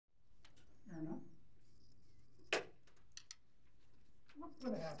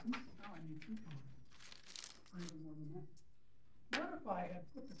what happens, now I need 2 colors, or even more than that. What if I had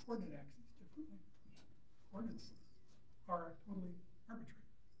put the coordinate axes differently? Coordinates are totally arbitrary,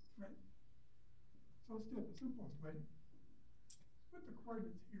 right? So let's do it the simplest way. Put the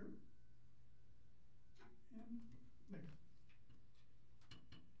coordinates here and there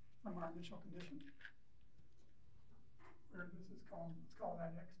from our initial condition, where this is called, let's call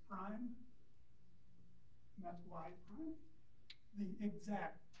that x prime, and that's y prime. The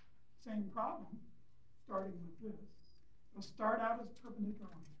exact same problem, starting with this. It'll start out as perpendicular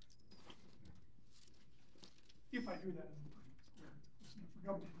lines. If I do that as a perfect square, it's close enough for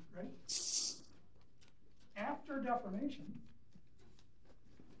government, right? After deformation,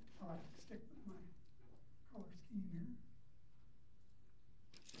 I'll stick with my color scheme here.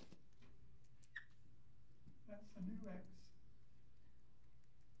 That's a new x,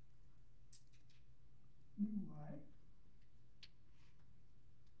 new y.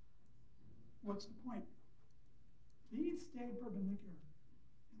 What's the point? These stay perpendicular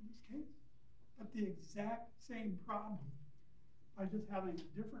in this case, but the exact same problem by just having a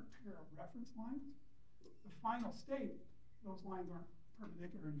different pair of reference lines. The final state, those lines aren't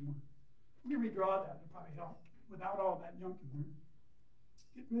perpendicular anymore. Let me redraw that, it'll probably help without all that junk in there.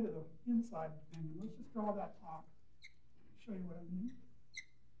 Get rid of the inside thing, and let's just draw that top. Show you what I mean.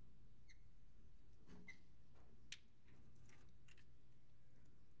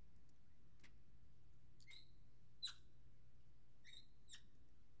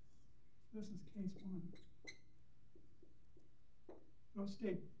 This is case 1. Those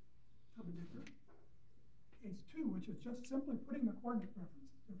stay perpendicular. Case 2, which is just simply putting the coordinate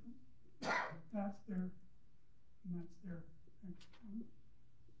references different. That's there, and that's there. X1,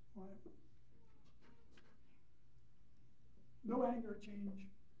 Y. No angular change,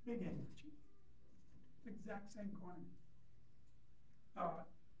 big angular change. Exact same quantity.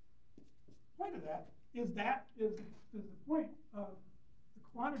 Point of that is the point of the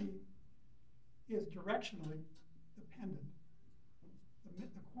quantity is directionally dependent. The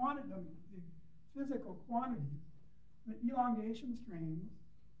quantity, the physical quantity, the elongation strains,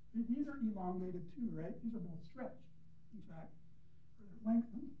 these are elongated too, right? These are both stretched, in fact, or they're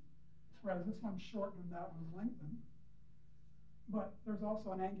lengthened, whereas this one's shortened and that one's lengthened. But there's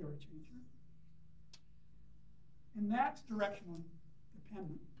also an angular change here. And that's directionally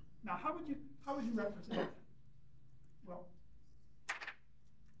dependent. Now, how would you represent that? Well,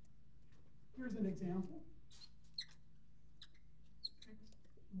 here's an example. X,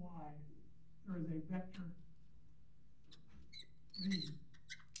 y. There is a vector v.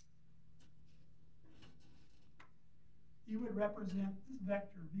 You would represent this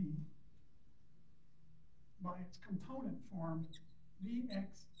vector v by its component form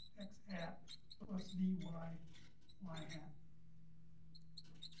vx x hat plus vy y hat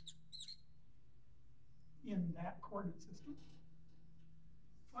in that coordinate system.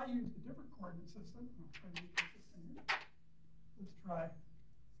 If I used a different coordinate system, I'll try to make this thing here. Let's try x,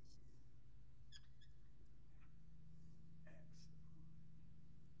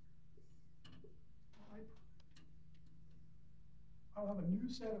 y. I'll have a new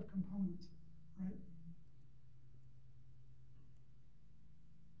set of components, right?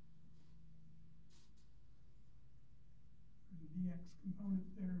 There's a vx component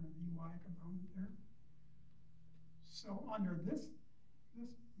there and a vy component there. So under this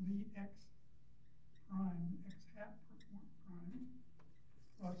vx prime, x hat prime,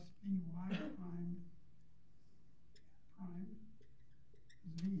 plus vy prime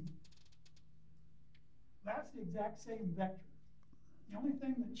is v. That's the exact same vector. The only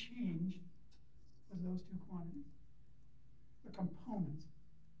thing that changed was those two quantities, the components.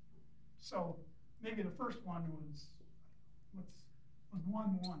 So maybe the first one was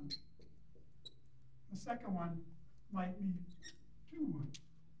 1, 1. The second one might be 2, 1. It's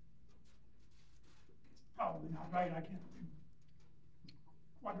probably not right. I can't do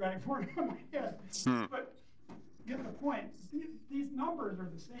quadratic formula in my head. But get the point. These numbers are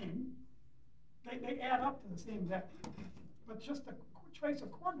the same. They add up to the same vector. But just the choice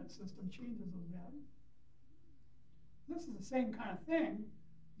of coordinate system changes those values. This is the same kind of thing,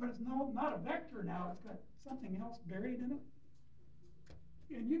 but it's not a vector now. It's got something else buried in it.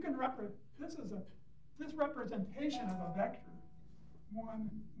 And you can this representation of a vector, 1,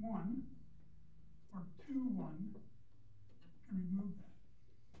 1, or 2, 1, can remove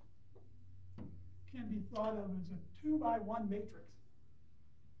that. Can be thought of as a 2 by 1 matrix.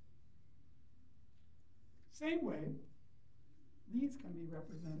 Same way, these can be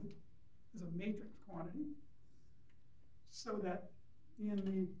represented as a matrix quantity, so that in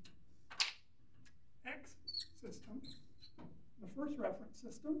the X system, the first reference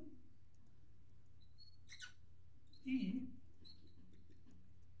system, E,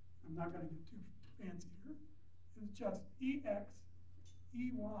 I'm not going to get too fancy here, is just EX,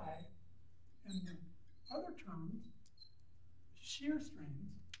 EY, and the other terms, shear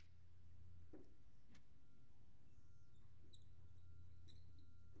strains,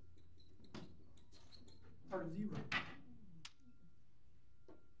 are 0.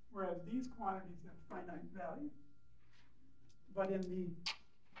 Whereas these quantities have finite value. But in the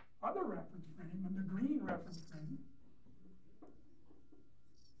other reference frame, in the green reference frame,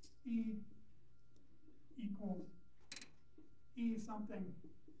 E equals E something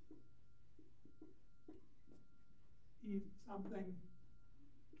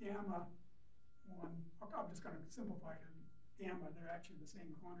gamma 1. I'm just going to simplify it. Gamma, they're actually the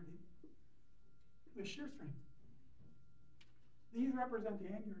same quantity. The shear strain. These represent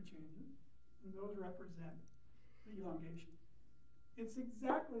the angular changes, and those represent the elongation. It's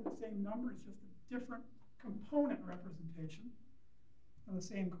exactly the same number, it's just a different component representation of the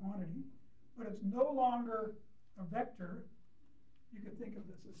same quantity, but it's no longer a vector. You could think of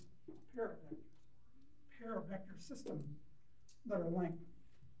this as a pair of vectors, pair of vector systems that are linked.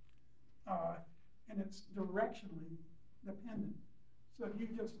 And it's directionally dependent. So if you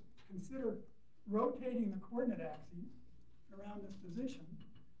just consider rotating the coordinate axes around this position,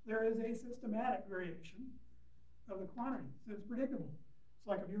 there is a systematic variation of the quantity. So it's predictable. It's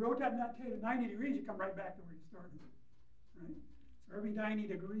like if you rotate that tape at 90 degrees, you come right back to where you started. Right? So every 90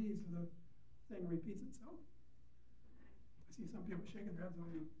 degrees, the thing repeats itself. I see some people shaking their heads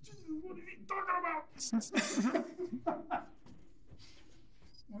going, Jesus, what is he talking about?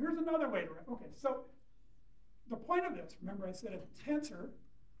 Well, here's another way to write. Okay, so the point of this, remember I said a tensor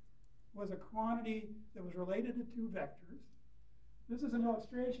was a quantity that was related to two vectors. This is an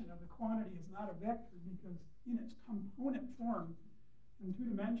illustration of the quantity is not a vector because in its component form in 2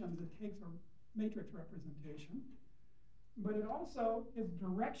 dimensions it takes a matrix representation, but it also is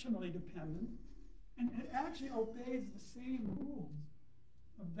directionally dependent and it actually obeys the same rules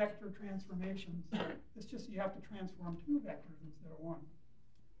of vector transformations. It's just you have to transform 2 vectors instead of 1.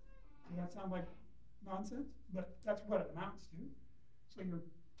 Does that sound like nonsense? But that's what it amounts to. So your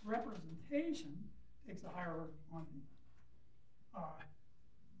representation takes a higher order quantity.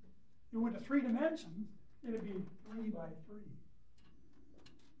 If it went to 3 dimensions, it would be 3 by 3.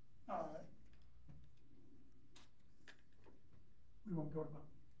 We won't go about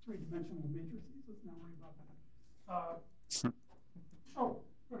 3-dimensional matrices. Let's not worry about that. Oh,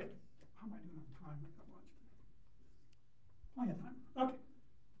 okay. How am I doing on time? I got lunch. Plenty of time. Okay.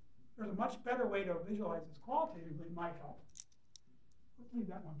 There's a much better way to visualize this qualitatively. It might help. Let's leave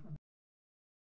that one for a minute.